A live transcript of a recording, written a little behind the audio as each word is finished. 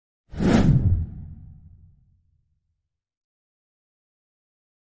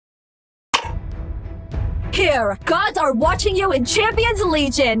Here, gods are watching you in Champions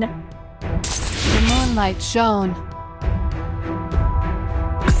Legion! The moonlight shone.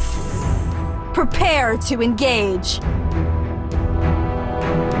 Prepare to engage.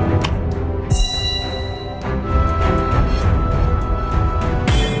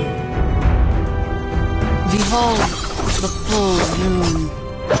 Behold, the full moon.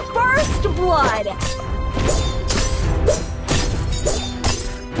 First blood!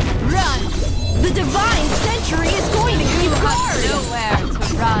 Run! The divine century is going to keep guard! Nowhere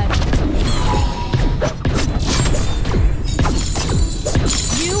to run.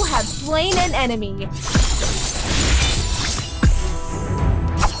 You have slain an enemy.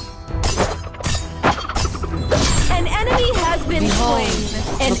 An enemy has been Behold, slain.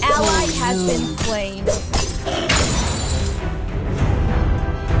 An the ally full has moon. been slain.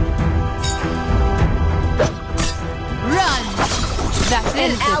 Run! That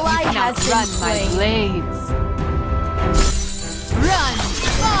An is if ally you cannot has been run my slain. blades. Run!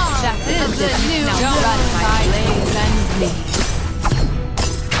 That is if you cannot run my blades and me.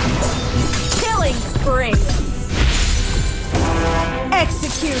 Killing spree.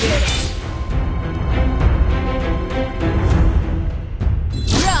 Executed.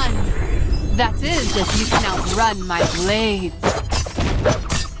 Run! That is if you can outrun my blades.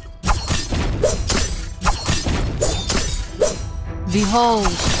 Behold,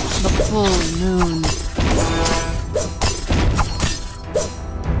 the full moon.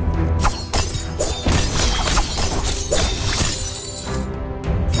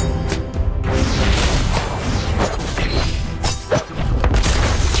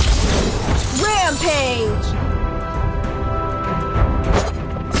 Rampage!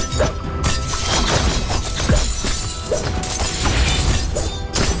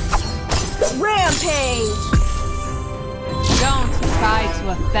 Rampage! Don't try to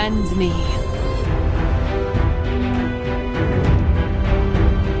offend me.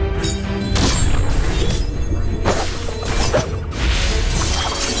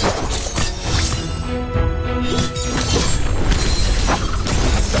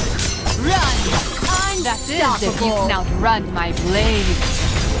 That is if you can outrun my blade.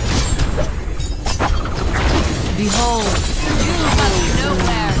 Behold, you have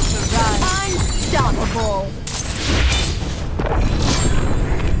nowhere to run. Unstoppable!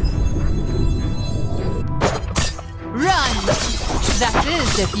 Run! That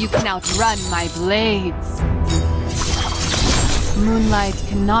is if you can outrun my blades. Moonlight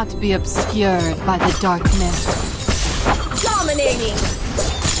cannot be obscured by the darkness. Dominating!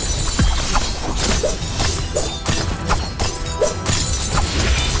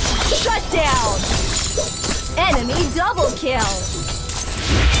 Shut down! Enemy double kill!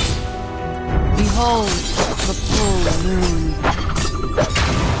 Behold, the full moon.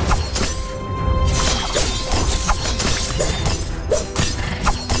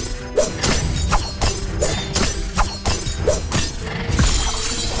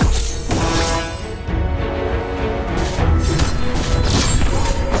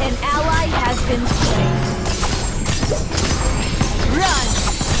 An ally has been slain. Run!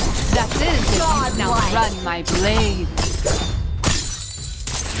 That is if you can outrun my blade.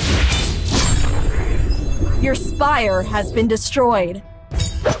 Your spire has been destroyed.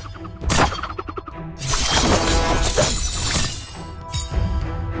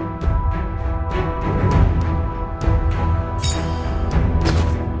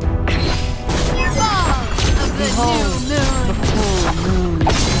 Behold, the full moon.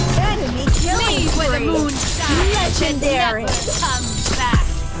 Enemy killing Where the spree. moon shines and Legendary. never comes back.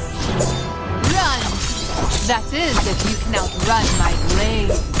 Run! That is if you can outrun my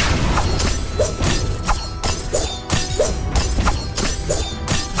blade.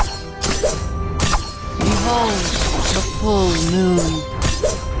 Behold, the full moon.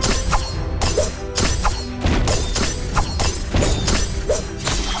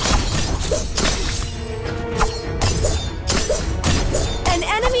 An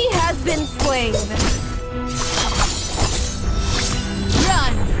enemy has been slain.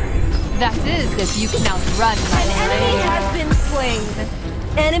 Run! That is if you can outrun my An enemy blade. has been slain.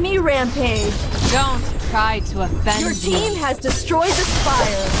 Enemy rampage. Don't try to offend Your me. team has destroyed the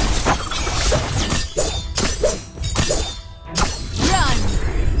spire. Run!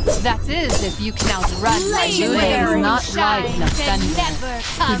 That is if you can outrun my blade. Legendary. Is not like an offender.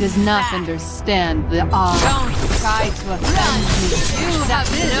 He does not understand the awe. Don't try to offend me. You have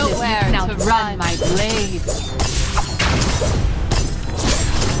nowhere to outrun my blade.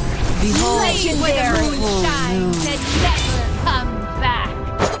 Behold, Legendary. the full moon. never come back.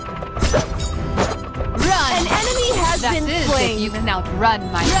 Run! An enemy has That been is slain. if you can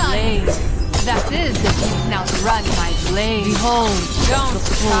outrun my blade. That is if you can outrun my blade. Behold, don't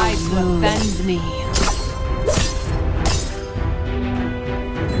try to offend me.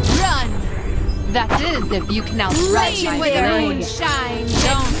 Run! That is if you can outrun my blade.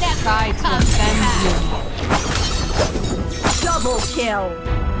 Don't try to offend me. Double kill.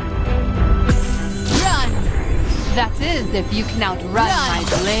 Run! That is if you can outrun my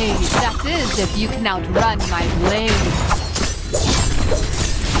blade. That is if you can outrun my blade.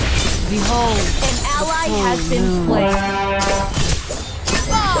 Behold, an ally has been slain.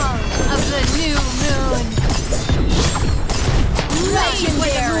 Fall of the new moon.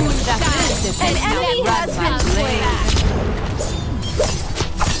 Legendary. that is if An you can enemy outrun has my been blade.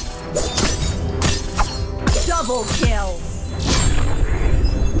 Double kill.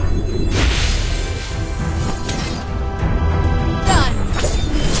 Done.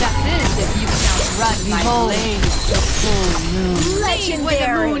 That is if you can outrun my blade. The full moon. Legendary.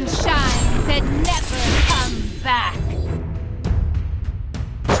 Where the moon shines and never come back.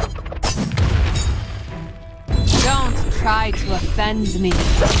 Don't try to offend me.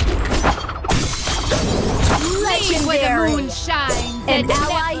 Legendary. Where the moon shines An and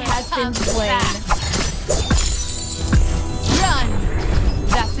ally never has been comes slain. back. Run!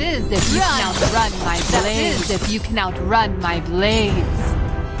 That is if you can outrun my blades. That is if you can outrun my blades.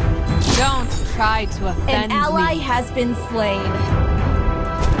 Don't try to offend An ally me. has been slain.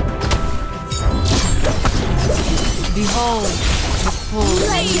 Behold, the full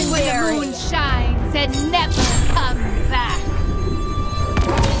moon. Where the moon shines and never come back.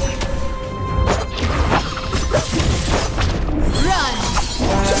 Run!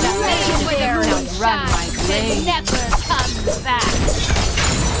 That is if you can outrun my And blades. never come back.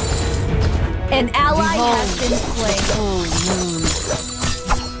 An ally Behold, has been slain. full moon.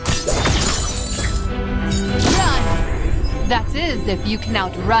 Run. That is if you can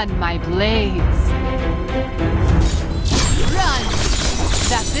outrun my blades. Run!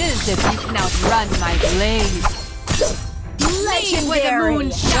 That is if you can outrun my blades. Leave where the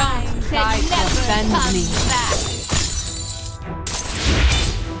moon shines try and to never offend comes me. back.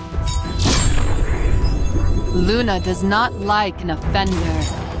 Luna does not like an offender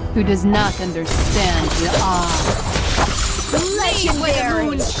who does not understand the awe. Leave where the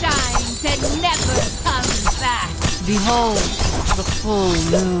moon shines and never comes back. Behold, the full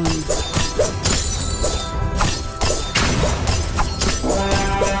moon.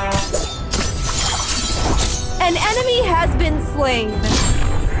 An enemy has been slain.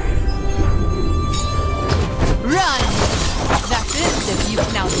 Run! That is if you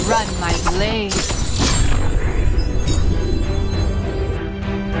can outrun my blade.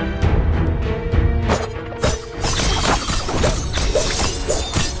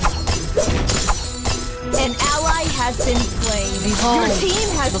 An ally has been slain. Behold, Your team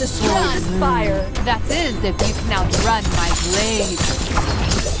has the destroyed full the moon. spire. That is if you can outrun my blade.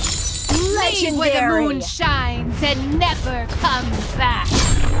 Leave where the Legendary. moon shines and never comes back.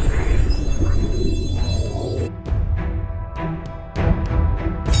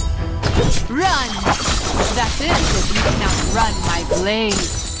 Run! That is if you can outrun my blade.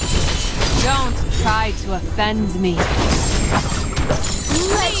 Don't try to offend me.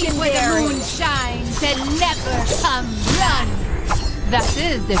 Leave where the Legendary. moon shines and never comes back. That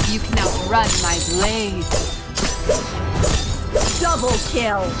is if you can outrun my blade. Double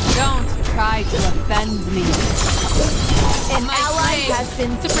kill. Don't try to offend me. An My ally blade has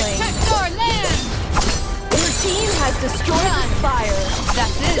been to slain. protect our land. Your team has destroyed the spire.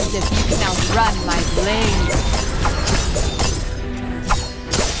 That is if you can outrun my blade.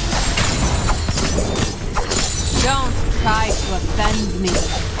 Don't try to offend me.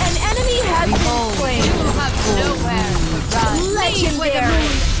 An enemy has Behold, been slain. you have nowhere to run. Leave where the Legendary.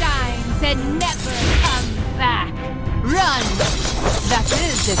 moon shines and never comes back. Run! That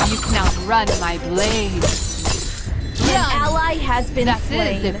is if you can outrun my blade. An Run! ally has been That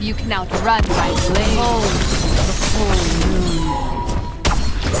slain. is if you can outrun my blade. Behold, the full moon.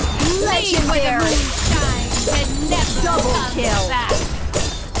 Leave where the Legendary. moon shines and never Double comes kill. back.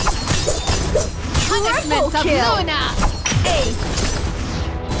 Punishment of kill. Luna. Ace.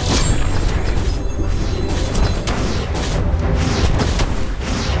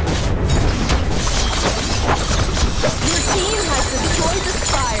 Your team has destroyed the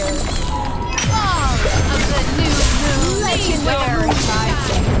spire. Fall of the new moon. Legendary. Don't try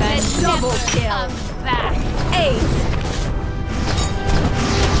to offend me. Double Never kill. comes back. Ace.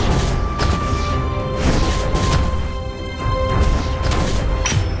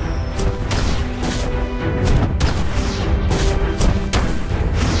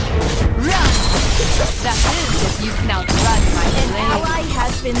 Run! That is if you can outrun my An blade. ally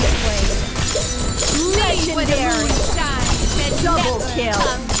has been slain. Legendary. Double kill.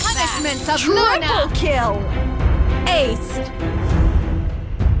 Punishment of Triple Luna. kill. Aced.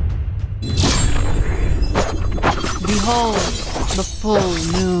 Behold the full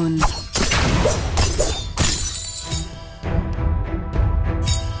moon.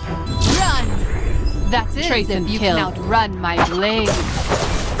 Run. That's it. Trace if you can outrun my blade.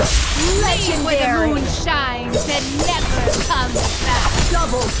 Leave where the Legendary. moon shines and never comes back.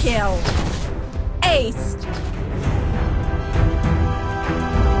 Double kill. Aced.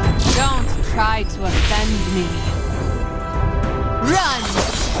 Don't try to offend me. Run.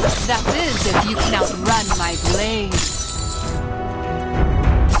 That is if you can outrun my blade.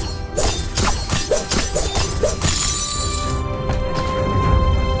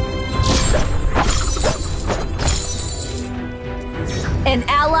 An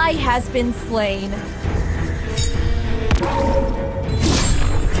ally has been slain.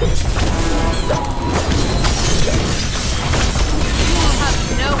 You'll have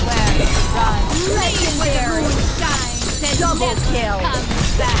nowhere to run. Legendary. Shines and Double never kill.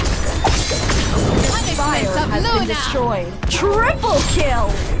 comes back. Fire Punishment of has been Luna. destroyed. Triple kill.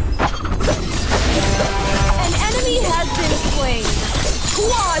 An enemy has been slain.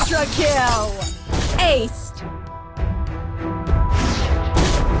 Quadra kill. Aced.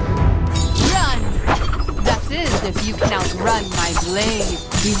 Run. That is if you can outrun my blade.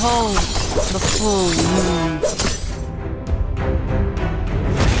 Behold the full moon.